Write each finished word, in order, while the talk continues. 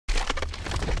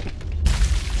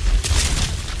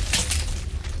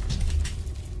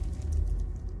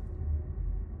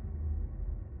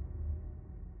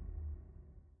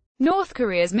North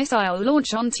Korea's missile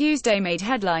launch on Tuesday made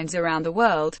headlines around the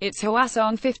world. Its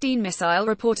Hwasong-15 missile,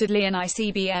 reportedly an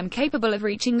ICBM capable of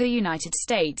reaching the United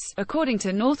States, according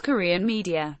to North Korean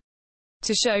media.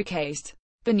 To showcase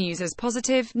the news as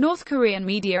positive, North Korean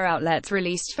media outlets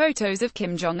released photos of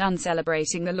Kim Jong Un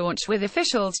celebrating the launch, with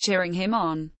officials cheering him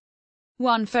on.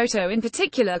 One photo in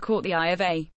particular caught the eye of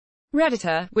a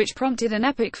Redditor, which prompted an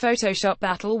epic Photoshop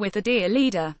battle with the dear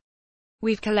leader.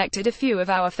 We've collected a few of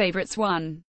our favorites.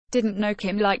 1. Didn't know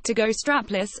Kim liked to go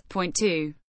strapless. Point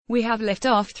 2. We have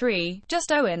liftoff. 3. Just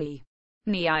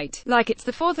niiiiiiiiiiiiiight, like it's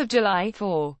the 4th of July.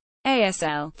 4.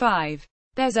 ASL. 5.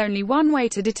 There's only one way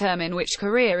to determine which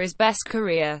career is best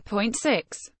career. Point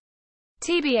 6.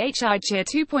 TBH I'd cheer.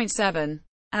 2.7.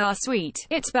 Ah sweet,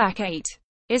 it's back. 8.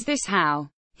 Is this how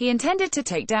he intended to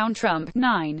take down Trump?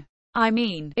 9. I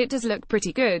mean, it does look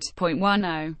pretty good. Point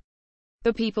 10.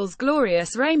 The People's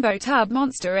Glorious Rainbow Tub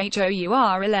Monster.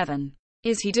 HOUR. 11.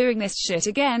 Is he doing this shit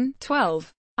again?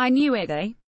 12. I knew it,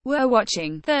 they were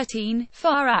watching. 13.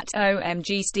 Whaaaattt.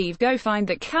 OMG Steve, go find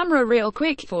that camera real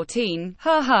quick. 14.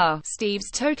 Haha, Steve's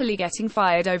totally getting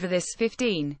fired over this.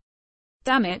 15.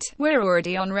 Damn it, we're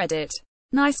already on Reddit.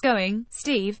 Nice going,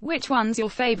 Steve. Which one's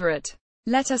your favorite?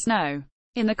 Let us know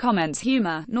in the comments.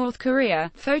 Humor, North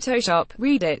Korea, Photoshop,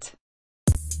 read it.